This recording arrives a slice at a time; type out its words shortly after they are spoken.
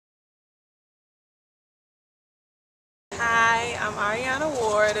Ariana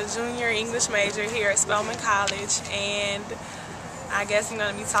Ward, a junior English major here at Spelman College, and I guess I'm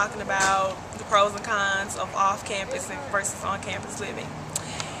going to be talking about the pros and cons of off-campus versus on-campus living.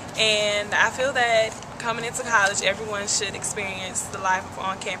 And I feel that coming into college, everyone should experience the life of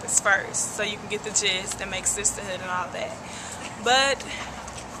on-campus first, so you can get the gist and make sisterhood and all that. But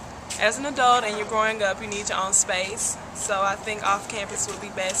as an adult and you're growing up, you need your own space, so I think off-campus would be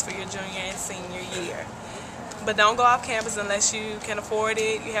best for your junior and senior year. But don't go off campus unless you can afford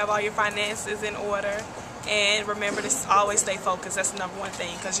it, you have all your finances in order, and remember to always stay focused. That's the #1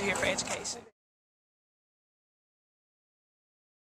 thing, because you're here for education.